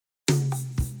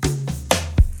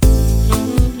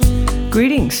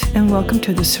Greetings and welcome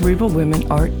to the Cerebral Women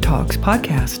Art Talks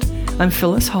podcast. I'm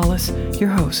Phyllis Hollis, your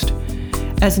host.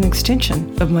 As an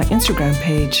extension of my Instagram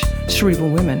page, Cerebral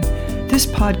Women, this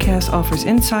podcast offers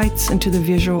insights into the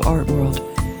visual art world.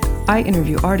 I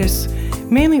interview artists,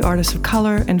 mainly artists of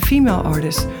color and female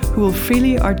artists who will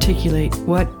freely articulate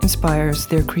what inspires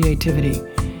their creativity.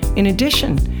 In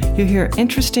addition, you'll hear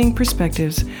interesting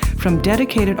perspectives from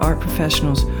dedicated art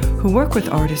professionals who work with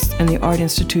artists and the art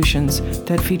institutions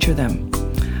that feature them.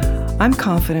 I'm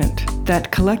confident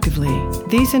that collectively,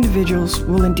 these individuals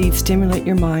will indeed stimulate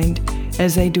your mind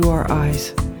as they do our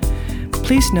eyes.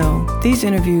 Please know these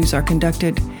interviews are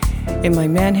conducted in my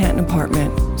Manhattan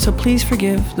apartment, so please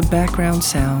forgive the background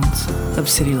sounds of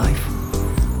city life.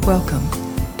 Welcome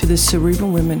to the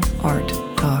Cerebral Women Art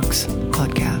Talks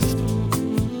podcast.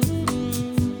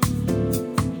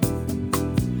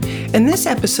 In this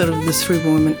episode of the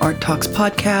Cerebral Women Art Talks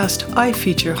podcast, I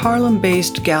feature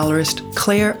Harlem-based gallerist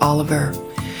Claire Oliver.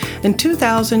 In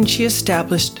 2000, she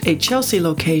established a Chelsea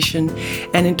location,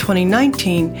 and in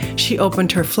 2019, she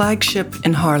opened her flagship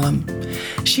in Harlem.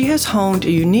 She has honed a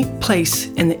unique place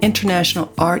in the international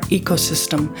art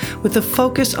ecosystem with a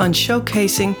focus on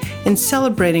showcasing and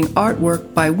celebrating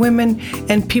artwork by women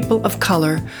and people of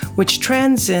color, which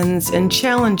transcends and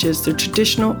challenges the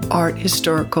traditional art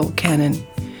historical canon.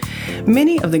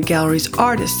 Many of the gallery's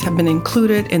artists have been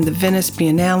included in the Venice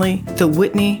Biennale, the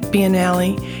Whitney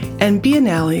Biennale, and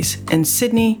biennales in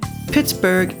Sydney,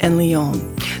 Pittsburgh, and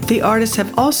Lyon. The artists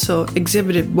have also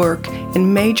exhibited work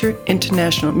in major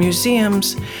international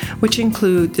museums, which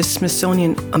include the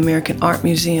Smithsonian American Art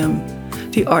Museum,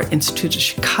 the Art Institute of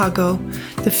Chicago,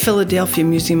 the Philadelphia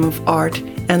Museum of Art,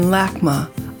 and LACMA,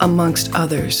 amongst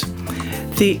others.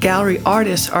 The gallery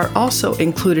artists are also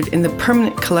included in the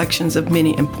permanent collections of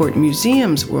many important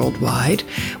museums worldwide,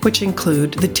 which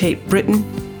include the Tate Britain,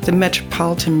 the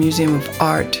Metropolitan Museum of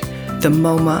Art, the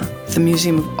MoMA, the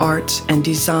Museum of Arts and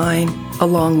Design,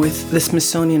 along with the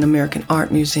Smithsonian American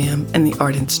Art Museum and the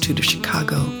Art Institute of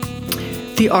Chicago.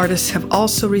 The artists have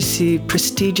also received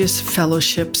prestigious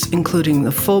fellowships, including the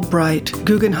Fulbright,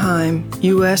 Guggenheim,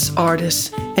 U.S.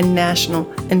 Artists, and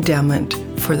National Endowment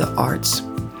for the Arts.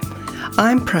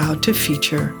 I'm proud to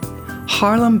feature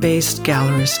Harlem-based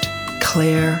gallerist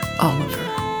Claire Oliver.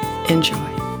 Enjoy.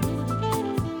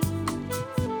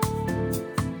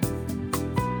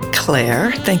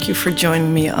 Claire, thank you for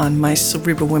joining me on my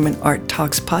Cerebral Women Art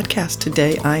Talks podcast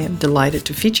today. I am delighted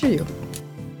to feature you.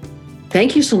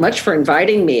 Thank you so much for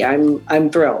inviting me. I'm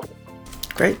thrilled.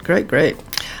 Great.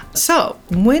 So,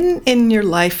 when in your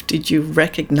life did you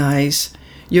recognize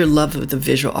your love of the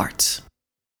visual arts?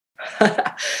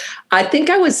 I think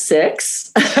I was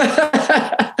 6.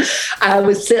 I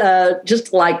was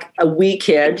just like a wee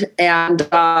kid, and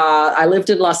I lived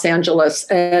in Los Angeles,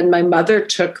 and my mother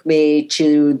took me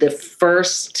to the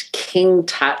first King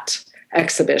Tut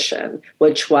exhibition,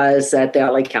 which was at the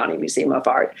LA County Museum of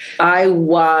Art. I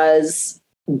was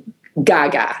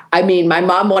gaga. I mean, my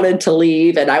mom wanted to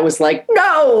leave, and I was like,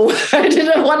 no, I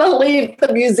didn't want to leave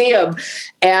the museum.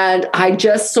 And I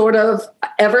just sort of,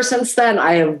 ever since then,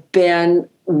 I have been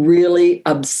really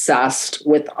obsessed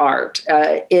with art.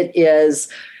 It is,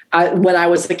 when I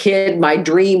was a kid, my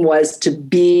dream was to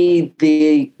be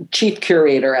the chief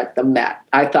curator at the Met.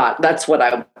 I thought that's what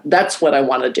I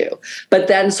want to do. But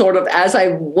then sort of as I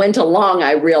went along,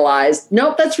 I realized,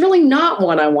 nope, that's really not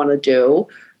what I want to do.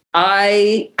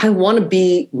 I want to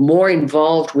be more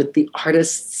involved with the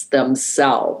artists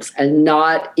themselves and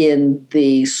not in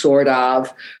the sort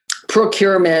of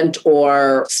procurement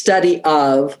or study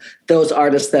of those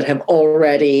artists that have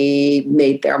already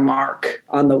made their mark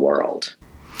on the world.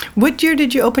 What year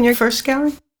did you open your first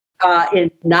gallery?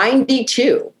 In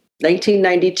 1992.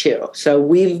 So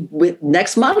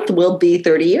next month will be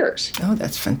 30 years. Oh,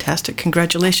 that's fantastic.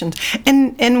 Congratulations.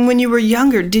 And when you were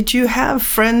younger, did you have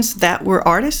friends that were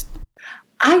artists?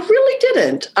 I really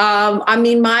didn't.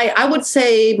 I would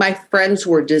say my friends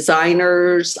were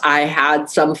designers. I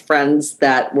had some friends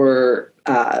that were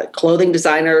clothing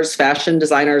designers, fashion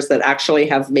designers that actually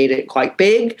have made it quite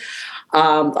big.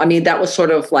 That was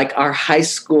sort of like our high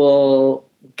school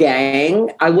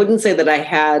gang. I wouldn't say that I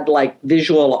had like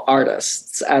visual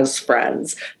artists as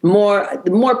friends,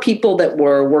 more people that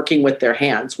were working with their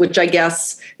hands, which I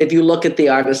guess if you look at the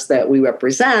artists that we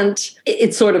represent,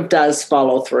 it sort of does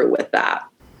follow through with that.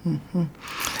 Mm-hmm.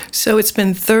 So it's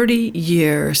been 30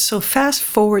 years. So fast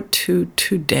forward to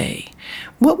today.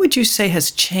 What would you say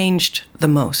has changed the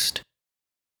most?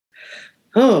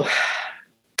 Oh,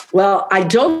 well, I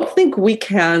don't think we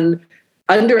can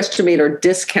underestimate or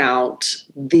discount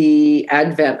the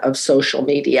advent of social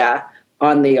media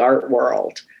on the art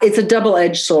world. It's a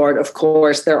double-edged sword, of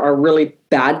course. There are really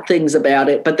bad things about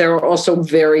it, but there are also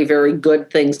very, very good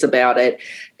things about it.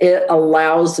 It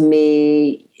allows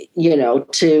me,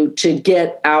 to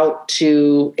get out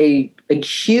to a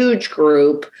huge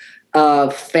group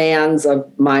of fans of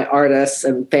my artists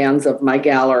and fans of my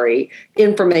gallery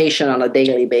information on a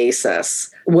daily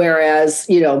basis. Whereas,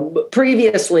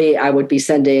 previously I would be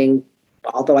sending,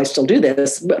 although I still do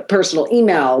this, personal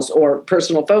emails or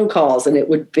personal phone calls, and it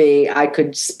would be, I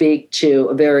could speak to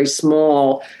a very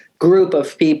small group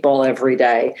of people every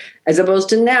day, as opposed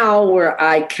to now where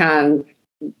I can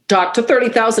talk to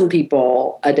 30,000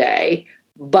 people a day,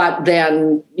 but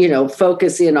then,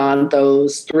 focus in on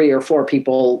those 3 or 4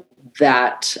 people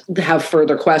that have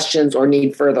further questions or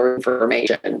need further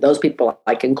information. Those people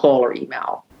I can call or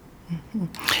email.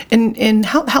 Mm-hmm. And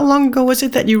how long ago was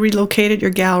it that you relocated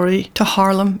your gallery to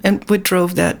Harlem, and what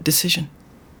drove that decision?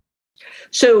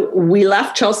 So we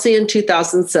left Chelsea in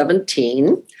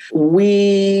 2017.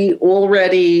 We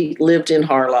already lived in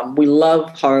Harlem. We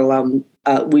love Harlem.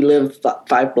 We live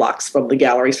 5 blocks from the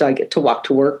gallery, so I get to walk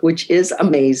to work, which is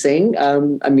amazing.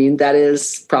 That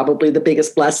is probably the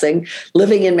biggest blessing.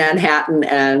 Living in Manhattan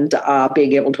and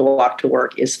being able to walk to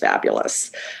work is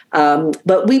fabulous.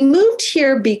 But we moved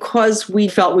here because we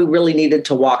felt we really needed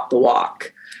to walk the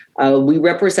walk. We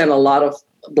represent a lot of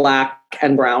Black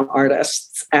and brown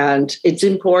artists, and it's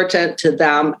important to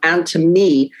them and to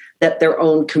me that their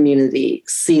own community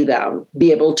see them,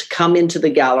 be able to come into the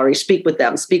gallery, speak with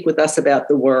them, speak with us about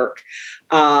the work,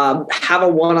 have a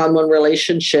one-on-one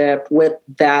relationship with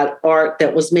that art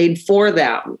that was made for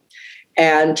them.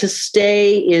 And to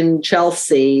stay in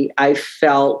Chelsea, I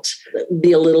felt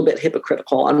be a little bit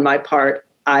hypocritical on my part.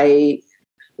 I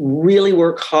really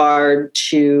work hard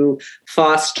to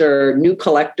foster new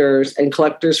collectors and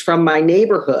collectors from my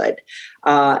neighborhood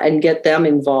and get them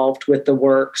involved with the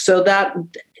work. So that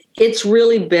it's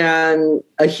really been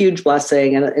a huge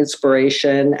blessing and an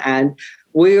inspiration. And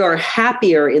we are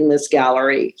happier in this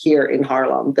gallery here in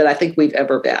Harlem than I think we've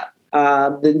ever been.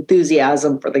 The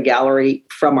enthusiasm for the gallery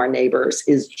from our neighbors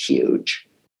is huge.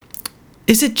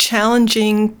 Is it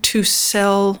challenging to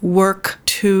sell work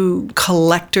to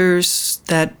collectors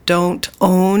that don't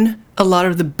own a lot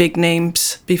of the big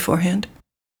names beforehand?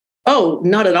 Oh,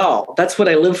 not at all. That's what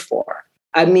I live for.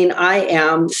 I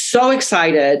am so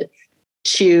excited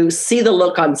to see the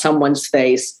look on someone's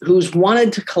face who's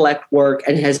wanted to collect work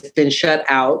and has been shut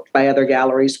out by other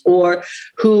galleries, or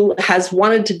who has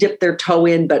wanted to dip their toe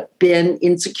in but been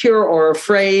insecure or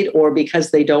afraid, or because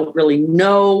they don't really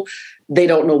know, they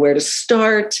don't know where to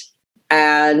start.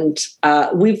 And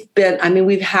we've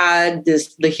had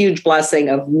the huge blessing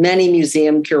of many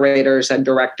museum curators and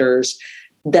directors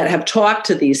that have talked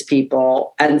to these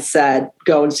people and said,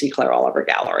 go and see Claire Oliver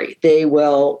Gallery. They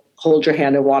will hold your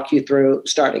hand and walk you through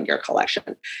starting your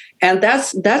collection. And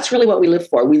that's really what we live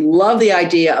for. We love the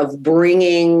idea of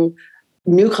bringing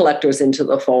new collectors into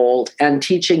the fold and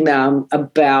teaching them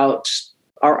about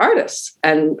our artists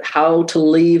and how to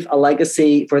leave a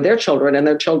legacy for their children and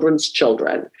their children's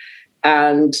children.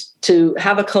 And to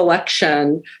have a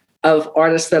collection of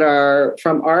artists that are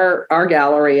from our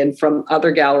gallery and from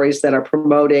other galleries that are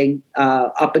promoting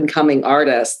up-and-coming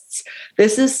artists.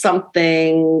 This is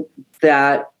something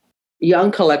that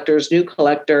young collectors, new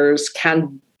collectors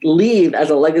can leave as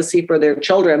a legacy for their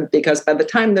children, because by the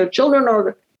time their children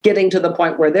are getting to the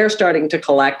point where they're starting to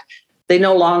collect, they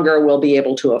no longer will be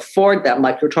able to afford them.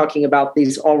 Like you're talking about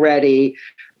these already,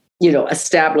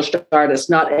 established artists.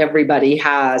 Not everybody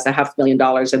has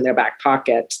 $500,000 in their back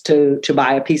pocket to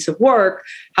buy a piece of work.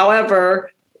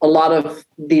 However, a lot of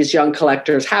these young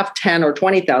collectors have $10,000 or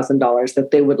 $20,000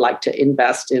 that they would like to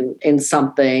invest in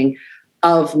something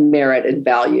of merit and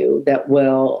value that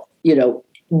will,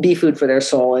 be food for their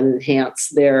soul and enhance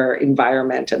their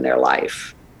environment and their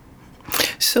life.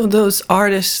 So those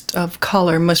artists of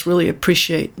color must really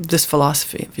appreciate this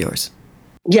philosophy of yours.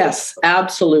 Yes,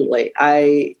 absolutely.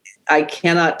 I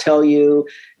cannot tell you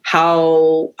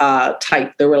how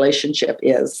tight the relationship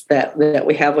is that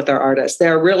we have with our artists.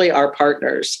 They're really our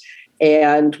partners,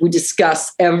 and we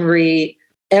discuss every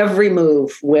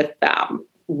move with them.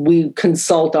 We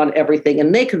consult on everything,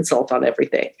 and they consult on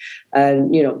everything.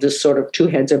 And just sort of two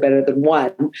heads are better than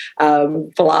one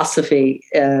philosophy.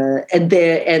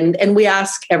 And we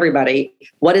ask everybody,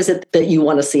 what is it that you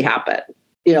want to see happen?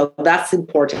 That's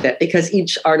important because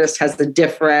each artist has a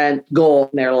different goal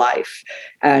in their life,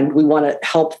 and we want to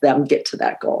help them get to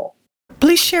that goal.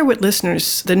 Please share with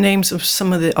listeners the names of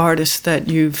some of the artists that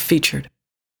you've featured.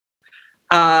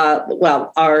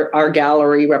 Our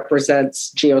gallery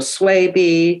represents Geo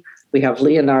Swaby, We have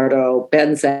Leonardo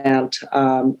Benzant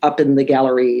up in the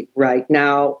gallery right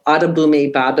now.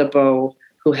 Adebumi Badabo,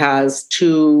 who has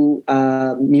two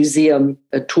museum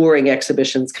touring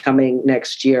exhibitions coming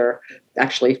next year.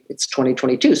 Actually, it's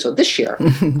 2022, so this year.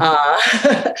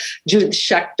 Judith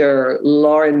Schechter,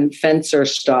 Lauren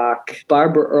Fencerstock,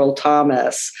 Barbara Earl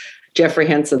Thomas, Jeffrey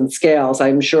Henson Scales.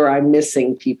 I'm sure I'm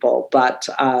missing people, but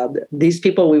these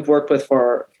people we've worked with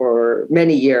for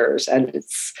many years, and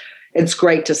it's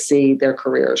great to see their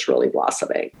careers really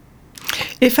blossoming.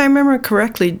 If I remember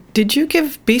correctly, did you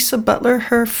give Bisa Butler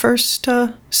her first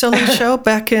solo show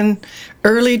back in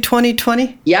early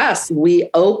 2020? Yes, we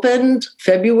opened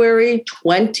February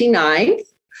 29th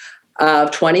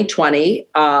of 2020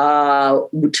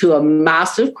 to a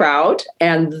massive crowd.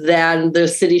 And then the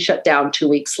city shut down 2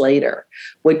 weeks later,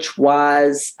 which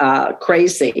was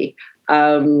crazy.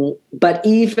 But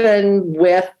even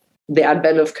with the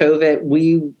advent of COVID,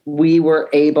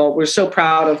 we're so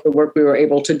proud of the work we were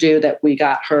able to do that we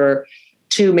got her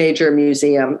two major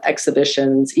museum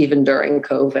exhibitions even during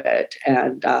COVID.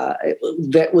 And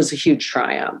that was a huge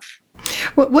triumph.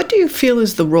 What do you feel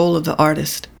is the role of the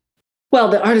artist? Well,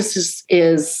 the artist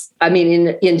is I mean,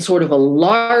 in sort of a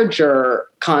larger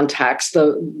context,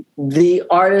 the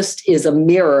artist is a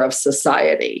mirror of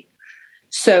society.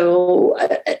 So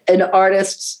an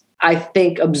artist, I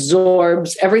think,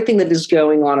 absorbs everything that is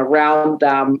going on around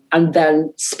them and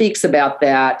then speaks about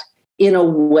that in a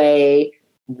way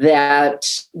that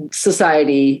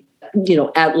society,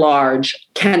 at large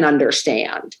can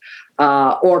understand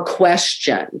or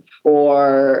question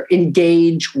or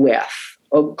engage with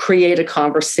or create a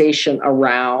conversation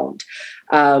around.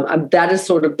 That is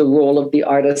sort of the role of the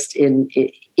artist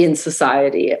in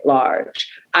society at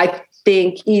large. I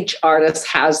think each artist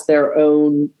has their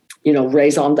own,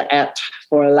 raison d'être,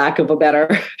 for lack of a better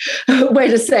way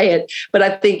to say it. But I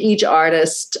think each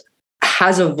artist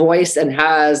has a voice and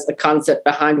has a concept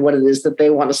behind what it is that they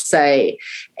want to say.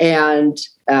 And,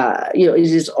 it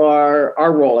is our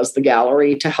role as the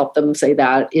gallery to help them say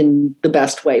that in the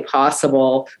best way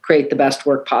possible, create the best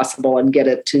work possible, and get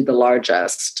it to the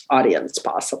largest audience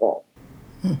possible.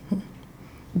 Mm-hmm.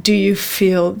 Do you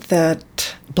feel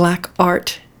that Black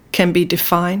art can be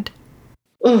defined?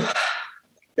 Ooh,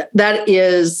 that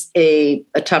is a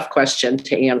tough question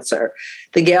to answer.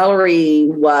 The gallery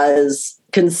was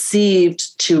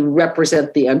conceived to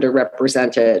represent the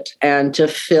underrepresented and to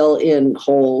fill in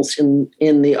holes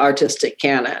in the artistic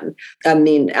canon. I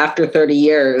mean, after 30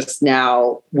 years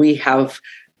now, we have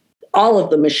all of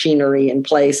the machinery in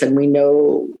place, and we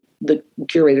know the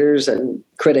curators and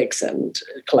critics and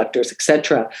collectors, et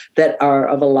cetera, that are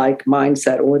of a like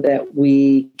mindset or that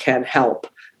we can help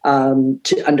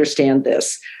to understand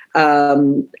this.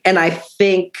 And I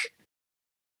think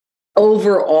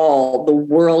overall, the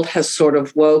world has sort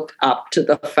of woke up to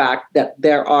the fact that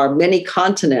there are many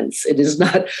continents.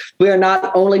 We're not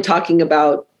only talking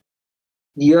about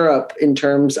Europe in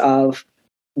terms of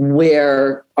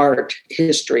where art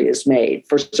history is made.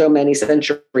 For so many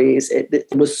centuries, it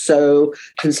was so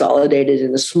consolidated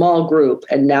in a small group.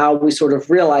 And now we sort of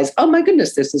realize, oh my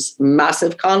goodness, there's this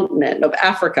massive continent of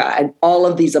Africa and all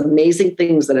of these amazing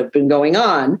things that have been going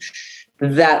on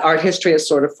that art history has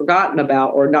sort of forgotten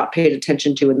about or not paid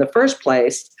attention to in the first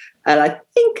place. And I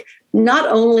think not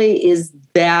only is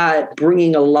that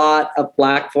bringing a lot of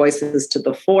Black voices to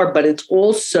the fore, but it's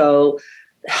also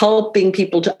helping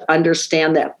people to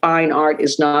understand that fine art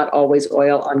is not always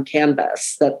oil on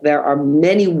canvas, that there are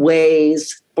many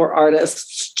ways for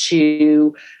artists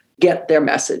to get their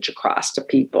message across to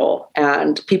people.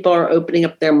 And people are opening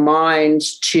up their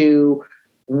minds to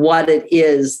what it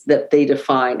is that they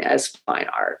define as fine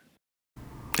art.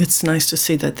 It's nice to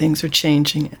see that things are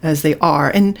changing as they are.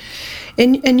 And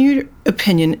in your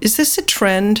opinion, is this a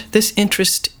trend, this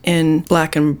interest in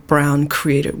Black and brown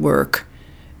created work?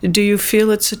 Do you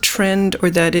feel it's a trend or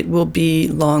that it will be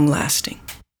long-lasting?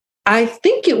 I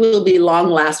think it will be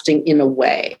long-lasting in a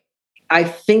way. I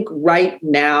think right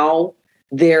now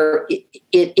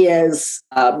it is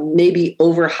maybe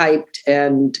overhyped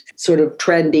and sort of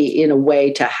trendy in a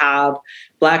way to have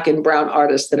Black and brown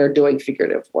artists that are doing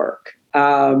figurative work.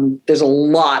 There's a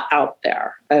lot out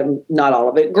there, and not all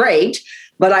of it great,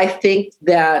 but I think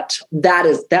that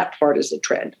part is a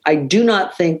trend. I do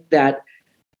not think that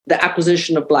the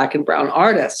acquisition of Black and brown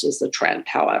artists is a trend,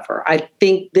 however. I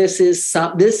think this is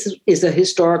a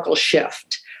historical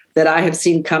shift that I have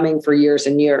seen coming for years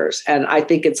and years. And I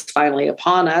think it's finally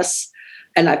upon us.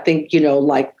 And I think,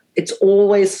 it's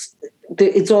always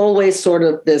sort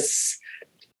of this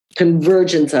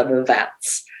convergence of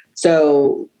events.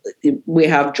 So we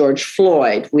have George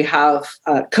Floyd, we have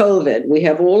COVID, we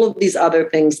have all of these other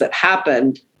things that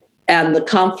happened, and the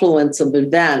confluence of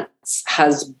events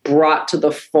has brought to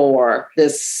the fore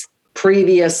this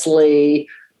previously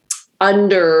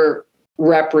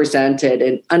underrepresented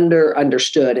and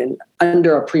understood and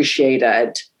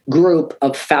underappreciated group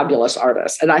of fabulous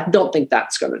artists. And I don't think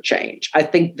that's going to change. I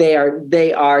think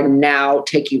they are now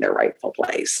taking their rightful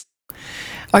place.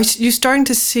 Are you starting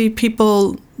to see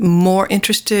people more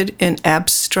interested in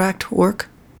abstract work?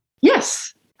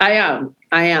 Yes, I am.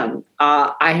 I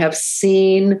have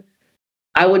seen,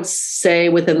 I would say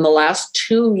within the last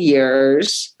 2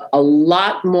 years, a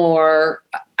lot more.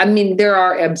 I mean, there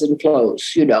are ebbs and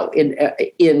flows, in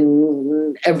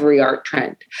every art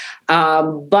trend.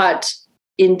 But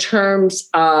in terms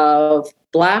of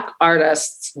Black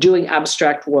artists doing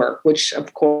abstract work, which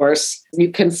of course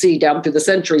you can see down through the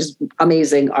centuries,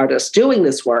 amazing artists doing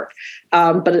this work,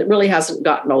 but it really hasn't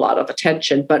gotten a lot of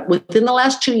attention. But within the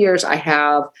last 2 years,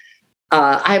 I've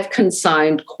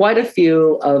consigned quite a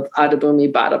few of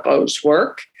Adebunmi Badebo's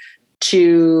work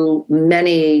to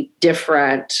many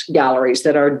different galleries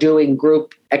that are doing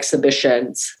group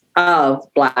exhibitions of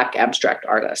Black abstract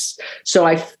artists. So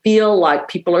I feel like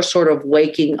people are sort of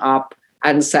waking up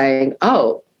and saying,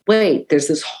 oh, wait, there's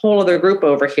this whole other group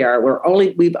over here.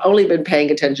 We've only been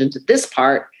paying attention to this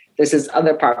part. There's this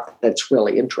other part that's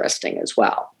really interesting as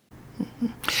well.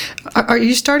 Are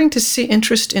you starting to see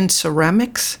interest in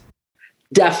ceramics?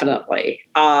 Definitely.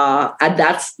 And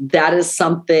that is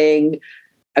something,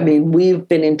 I mean, we've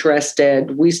been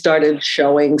interested. We started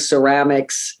showing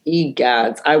ceramics,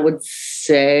 egads, I would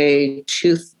say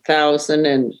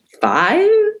 2005,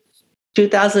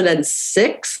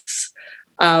 2006.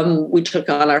 We took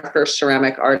on our first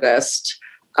ceramic artist.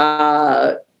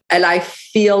 And I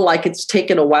feel like it's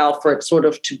taken a while for it sort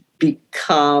of to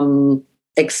become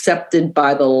accepted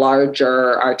by the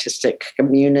larger artistic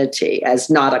community as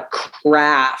not a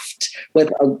craft with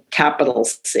a capital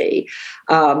C,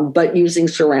 but using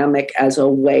ceramic as a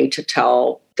way to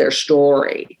tell their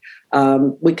story.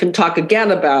 We can talk again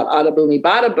about Adebunmi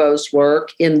Badebo's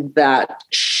work in that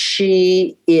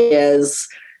she is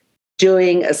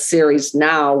doing a series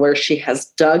now where she has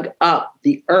dug up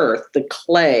the earth, the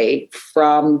clay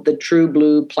from the True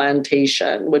Blue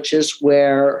plantation, which is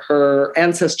where her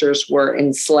ancestors were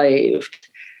enslaved.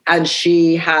 And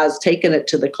she has taken it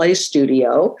to the clay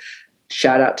studio,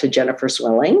 shout out to Jennifer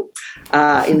Swilling,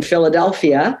 in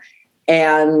Philadelphia.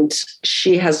 And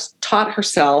she has taught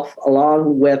herself,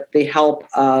 along with the help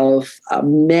of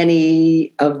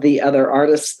many of the other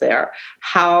artists there,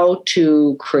 how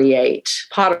to create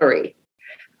pottery.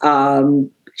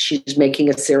 She's making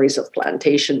a series of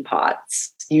plantation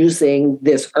pots using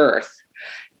this earth.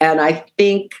 And I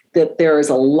think that there is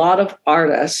a lot of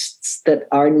artists that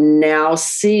are now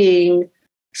seeing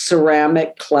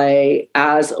ceramic clay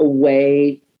as a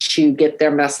way to get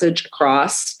their message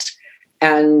across.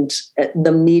 And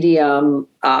the medium,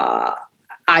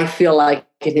 I feel like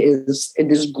it is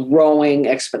growing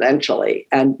exponentially.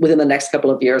 And within the next couple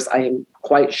of years, I am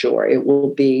quite sure it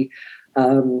will be,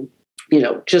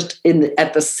 just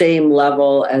at the same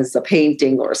level as a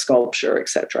painting or a sculpture,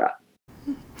 etc.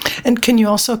 And can you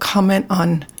also comment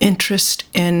on interest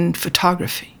in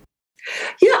photography?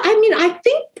 Yeah, I mean, I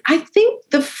think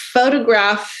the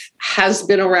photograph has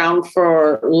been around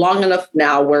for long enough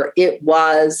now where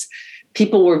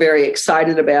people were very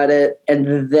excited about it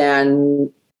and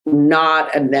then not,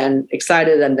 and then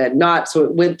excited and then not. So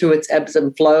it went through its ebbs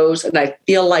and flows. And I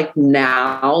feel like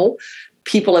now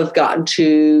people have gotten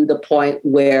to the point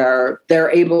where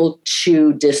they're able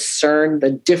to discern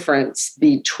the difference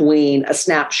between a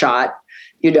snapshot,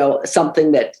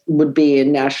 something that would be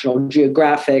in National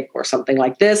Geographic or something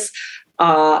like this,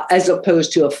 as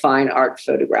opposed to a fine art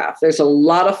photograph. There's a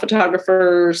lot of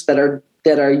photographers that are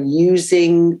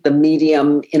using the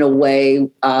medium in a way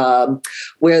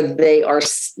where they are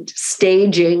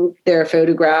staging their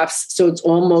photographs. So it's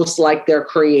almost like they're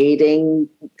creating,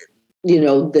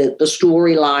 the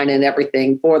storyline and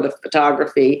everything for the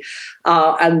photography.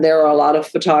 And there are a lot of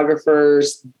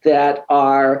photographers that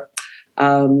are,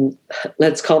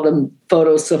 let's call them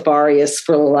photo safarists,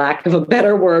 for lack of a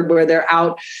better word, where they're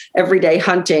out every day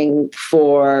hunting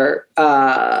for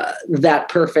that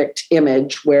perfect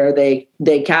image where they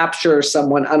capture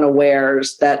someone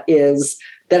unawares that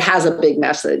has a big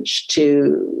message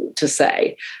to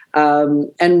say.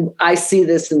 And I see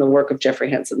this in the work of Jeffrey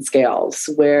Henson Scales,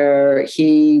 where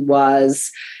he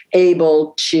was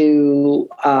able to,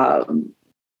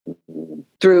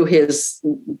 through his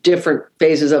different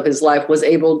phases of his life, was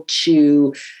able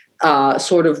to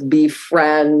sort of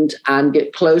befriend and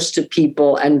get close to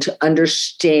people and to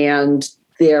understand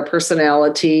their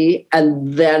personality.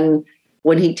 And then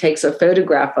when he takes a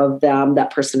photograph of them, that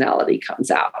personality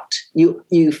comes out.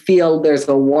 You feel there's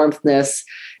a warmthness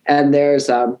and there's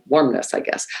a warmness, I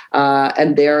guess.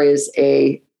 And there is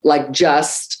a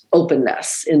just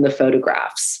openness in the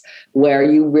photographs where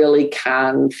you really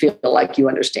can feel like you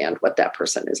understand what that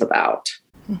person is about.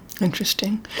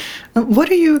 Interesting. What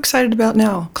are you excited about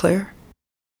now, Claire?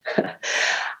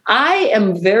 I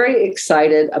am very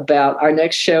excited about our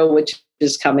next show, which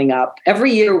is coming up.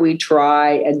 Every year we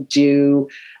try and do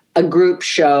a group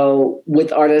show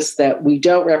with artists that we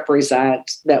don't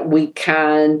represent, that we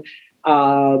can,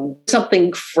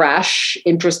 something fresh,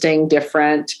 interesting,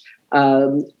 different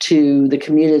to the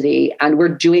community. And we're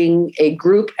doing a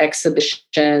group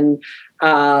exhibition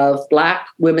of Black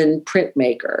women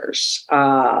printmakers.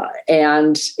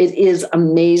 And it is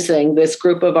amazing, this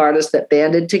group of artists that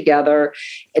banded together,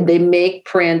 and they make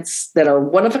prints that are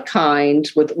one of a kind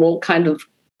with all kind of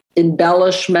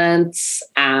embellishments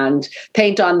and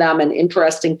paint on them and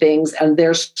interesting things. And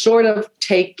they're sort of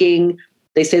taking,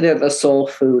 they say they're the soul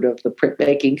food of the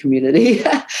printmaking community.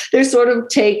 They're sort of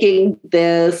taking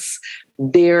this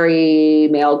very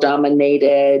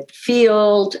male-dominated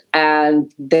field,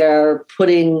 and they're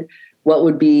putting what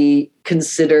would be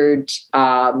considered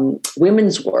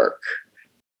women's work,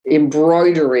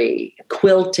 embroidery,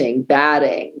 quilting,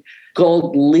 batting,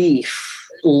 gold leaf,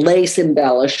 lace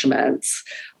embellishments,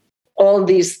 all of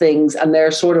these things, and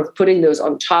they're sort of putting those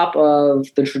on top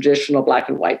of the traditional black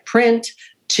and white print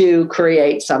to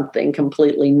create something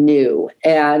completely new.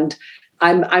 And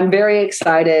I'm very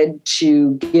excited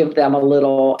to give them a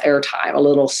little airtime, a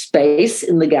little space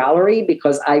in the gallery,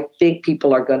 because I think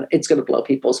it's going to blow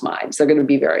people's minds. They're going to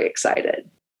be very excited.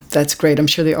 That's great. I'm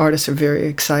sure the artists are very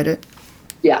excited.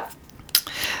 Yeah.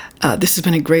 This has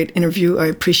been a great interview. I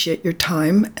appreciate your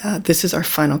time. This is our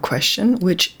final question,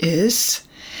 which is,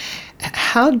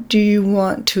 how do you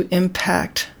want to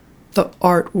impact the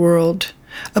art world,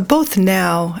 both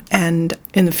now and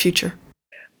in the future?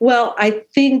 Well, I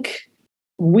think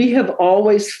we have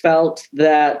always felt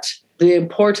that the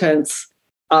importance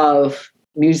of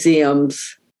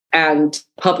museums and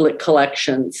public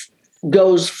collections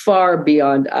goes far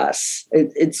beyond us.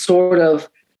 It's sort of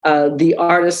the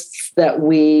artists that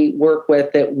we work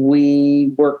with, that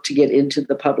we work to get into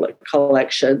the public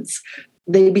collections,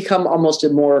 they become almost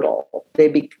immortal.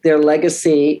 Their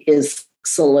legacy is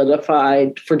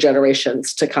solidified for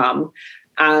generations to come.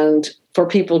 And for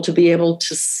people to be able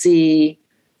to see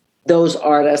those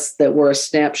artists that were a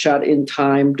snapshot in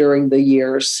time during the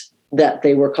years that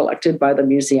they were collected by the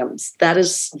museums, that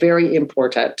is very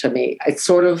important to me.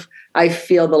 I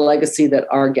feel the legacy that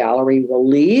our gallery will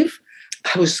leave.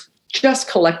 I was just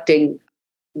collecting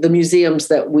the museums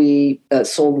that we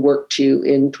sold work to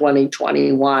in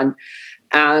 2021,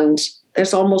 and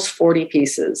there's almost 40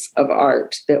 pieces of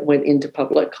art that went into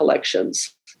public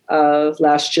collections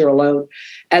last year alone.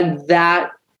 And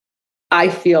that, I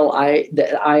feel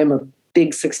that I am a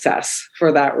big success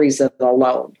for that reason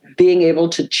alone. Being able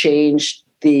to change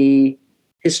the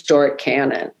historic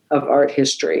canon of art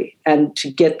history and to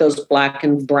get those Black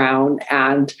and brown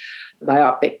and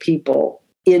myopic people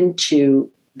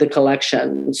into the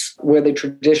collections where they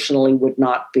traditionally would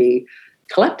not be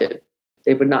collected.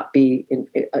 They would not be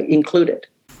included.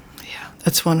 Yeah,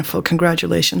 that's wonderful.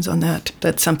 Congratulations on that.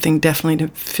 That's something definitely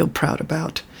to feel proud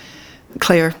about.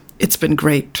 Claire, it's been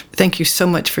great. Thank you so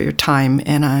much for your time,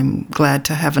 and I'm glad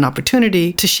to have an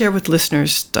opportunity to share with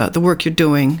listeners the work you're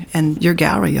doing and your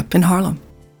gallery up in Harlem.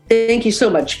 Thank you so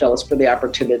much, Phyllis, for the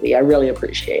opportunity. I really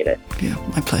appreciate it. Yeah,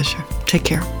 my pleasure. Take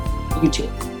care. You too.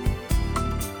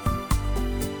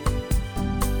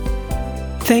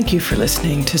 Thank you for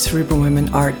listening to Cerebral Women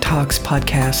Art Talks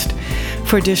podcast.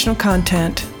 For additional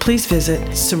content, please visit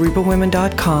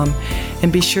cerebralwomen.com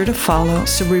and be sure to follow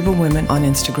Cerebral Women on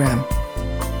Instagram.